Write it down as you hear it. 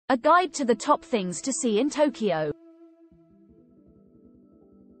A guide to the top things to see in Tokyo.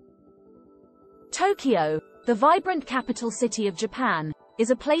 Tokyo, the vibrant capital city of Japan, is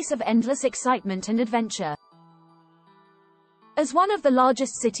a place of endless excitement and adventure. As one of the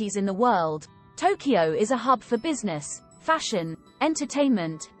largest cities in the world, Tokyo is a hub for business, fashion,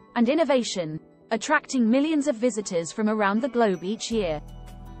 entertainment, and innovation, attracting millions of visitors from around the globe each year.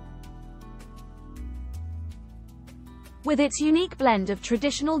 With its unique blend of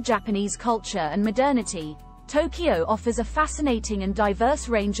traditional Japanese culture and modernity, Tokyo offers a fascinating and diverse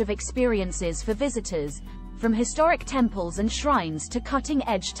range of experiences for visitors, from historic temples and shrines to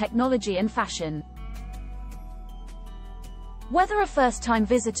cutting-edge technology and fashion. Whether a first-time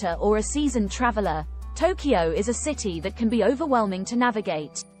visitor or a seasoned traveler, Tokyo is a city that can be overwhelming to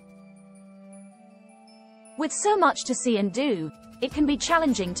navigate. With so much to see and do, it can be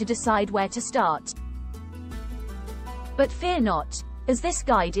challenging to decide where to start. But fear not, as this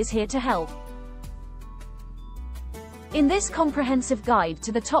guide is here to help. In this comprehensive guide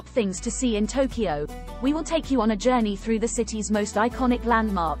to the top things to see in Tokyo, we will take you on a journey through the city's most iconic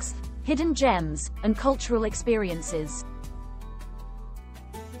landmarks, hidden gems, and cultural experiences.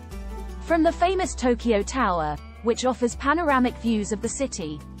 From the famous Tokyo Tower, which offers panoramic views of the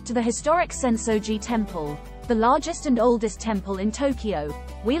city, to the historic Sensoji Temple, the largest and oldest temple in Tokyo,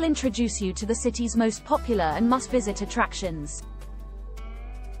 we'll introduce you to the city's most popular and must-visit attractions.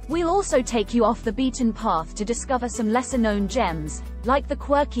 We'll also take you off the beaten path to discover some lesser-known gems, like the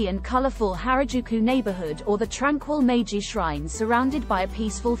quirky and colorful Harajuku neighborhood or the tranquil Meiji Shrine surrounded by a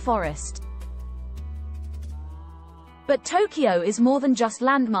peaceful forest. But Tokyo is more than just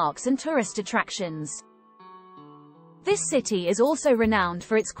landmarks and tourist attractions. This city is also renowned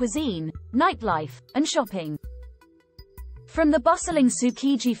for its cuisine, nightlife, and shopping. From the bustling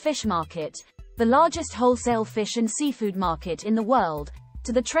Tsukiji fish market, the largest wholesale fish and seafood market in the world,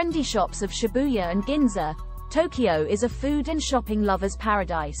 to the trendy shops of Shibuya and Ginza, Tokyo is a food and shopping lover's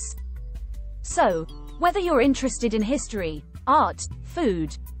paradise. So, whether you're interested in history, art,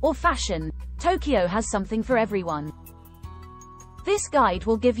 food, or fashion, Tokyo has something for everyone. This guide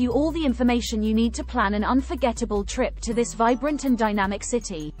will give you all the information you need to plan an unforgettable trip to this vibrant and dynamic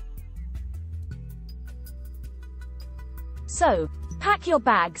city. So, pack your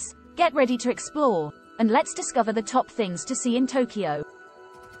bags, get ready to explore, and let's discover the top things to see in Tokyo.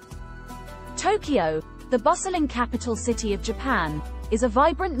 Tokyo, the bustling capital city of Japan, is a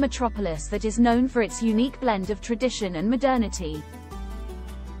vibrant metropolis that is known for its unique blend of tradition and modernity.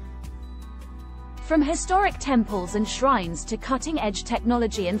 From historic temples and shrines to cutting-edge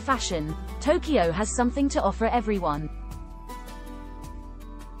technology and fashion, Tokyo has something to offer everyone.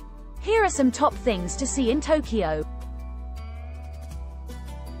 Here are some top things to see in Tokyo.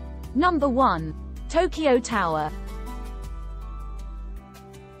 Number 1. Tokyo Tower.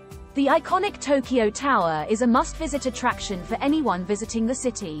 The iconic Tokyo Tower is a must-visit attraction for anyone visiting the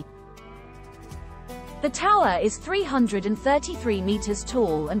city. The tower is 333 meters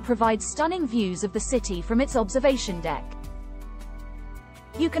tall and provides stunning views of the city from its observation deck.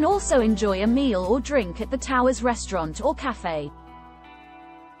 You can also enjoy a meal or drink at the tower's restaurant or cafe.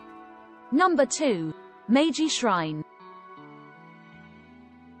 Number 2. Meiji Shrine.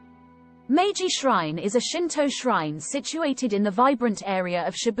 Meiji Shrine is a Shinto shrine situated in the vibrant area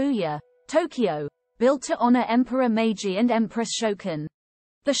of Shibuya, Tokyo, built to honor Emperor Meiji and Empress Shokan.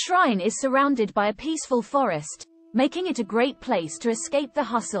 The shrine is surrounded by a peaceful forest, making it a great place to escape the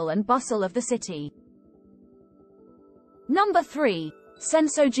hustle and bustle of the city. Number 3.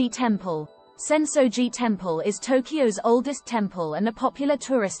 Sensoji Temple. Sensoji Temple is Tokyo's oldest temple and a popular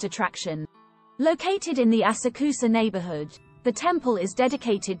tourist attraction. Located in the Asakusa neighborhood, the temple is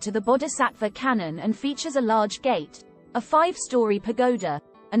dedicated to the Bodhisattva canon and features a large gate, a 5-story pagoda,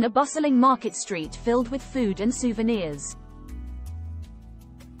 and a bustling market street filled with food and souvenirs.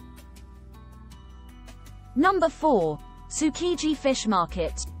 Number 4. Tsukiji Fish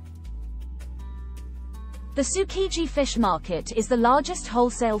Market. The Tsukiji Fish Market is the largest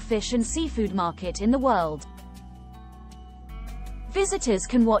wholesale fish and seafood market in the world. Visitors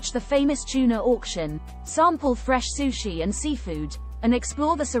can watch the famous tuna auction, sample fresh sushi and seafood, and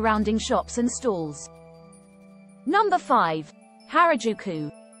explore the surrounding shops and stalls. Number 5. Harajuku.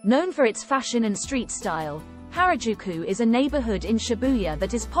 Known for its fashion and street style, Harajuku is a neighborhood in Shibuya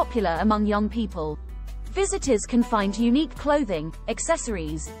that is popular among young people. Visitors can find unique clothing,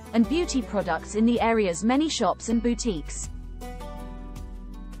 accessories, and beauty products in the area's many shops and boutiques.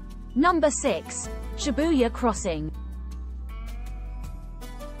 Number 6. Shibuya Crossing.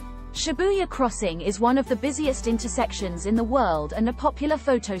 Shibuya Crossing is one of the busiest intersections in the world and a popular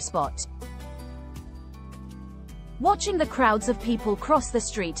photo spot. Watching the crowds of people cross the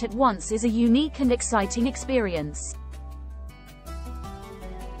street at once is a unique and exciting experience.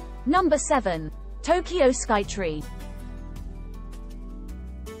 Number 7. Tokyo Skytree.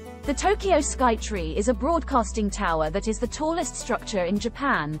 The Tokyo Skytree is a broadcasting tower that is the tallest structure in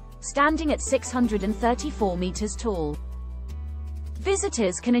Japan, standing at 634 meters tall.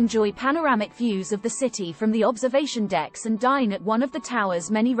 Visitors can enjoy panoramic views of the city from the observation decks and dine at one of the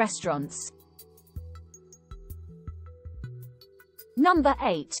tower's many restaurants. Number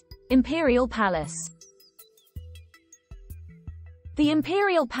 8. Imperial Palace. The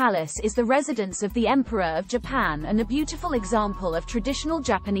Imperial Palace is the residence of the Emperor of Japan and a beautiful example of traditional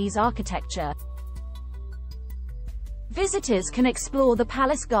Japanese architecture. Visitors can explore the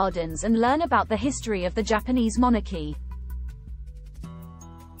palace gardens and learn about the history of the Japanese monarchy.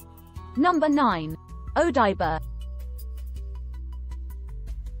 Number 9. Odaiba.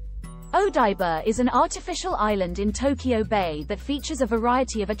 Odaiba is an artificial island in Tokyo Bay that features a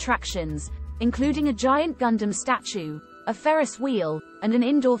variety of attractions, including a giant Gundam statue, a Ferris wheel, and an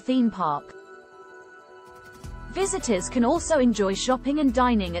indoor theme park. Visitors can also enjoy shopping and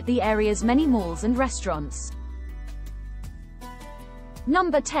dining at the area's many malls and restaurants.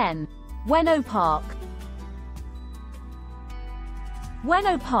 Number 10. Ueno Park.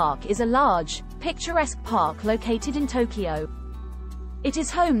 Ueno Park is a large, picturesque park located in Tokyo. It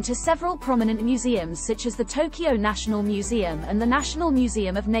is home to several prominent museums such as the Tokyo National Museum and the National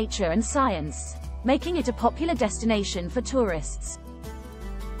Museum of Nature and Science, making it a popular destination for tourists.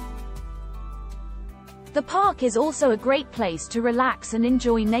 The park is also a great place to relax and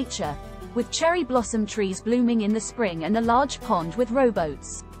enjoy nature, with cherry blossom trees blooming in the spring and a large pond with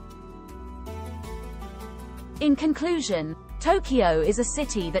rowboats. In conclusion, Tokyo is a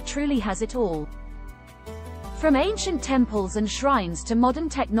city that truly has it all. From ancient temples and shrines to modern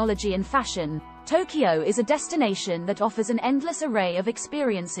technology and fashion, Tokyo is a destination that offers an endless array of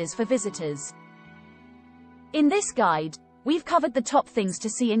experiences for visitors. In this guide, we've covered the top things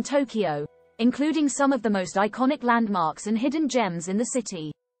to see in Tokyo, including some of the most iconic landmarks and hidden gems in the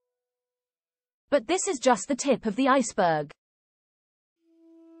city. But this is just the tip of the iceberg.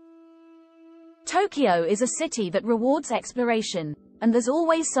 Tokyo is a city that rewards exploration, and there's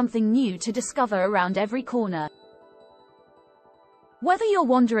always something new to discover around every corner. Whether you're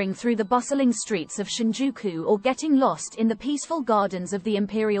wandering through the bustling streets of Shinjuku or getting lost in the peaceful gardens of the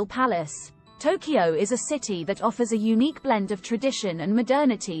Imperial Palace, Tokyo is a city that offers a unique blend of tradition and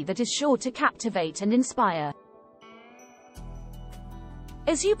modernity that is sure to captivate and inspire.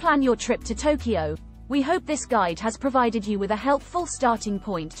 As you plan your trip to Tokyo, we hope this guide has provided you with a helpful starting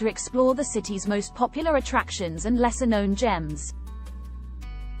point to explore the city's most popular attractions and lesser-known gems.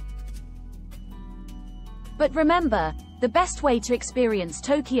 But remember, the best way to experience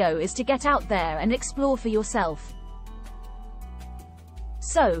Tokyo is to get out there and explore for yourself.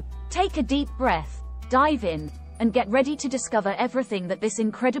 So, take a deep breath, dive in, and get ready to discover everything that this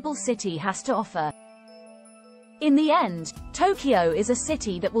incredible city has to offer. In the end, Tokyo is a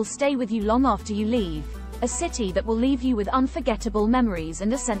city that will stay with you long after you leave, a city that will leave you with unforgettable memories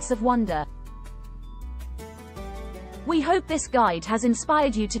and a sense of wonder. We hope this guide has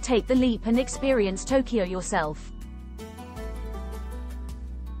inspired you to take the leap and experience Tokyo yourself.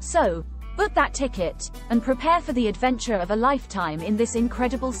 So, book that ticket, and prepare for the adventure of a lifetime in this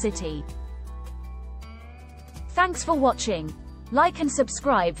incredible city. Thanks for watching. Like and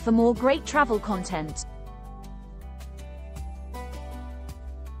subscribe for more great travel content.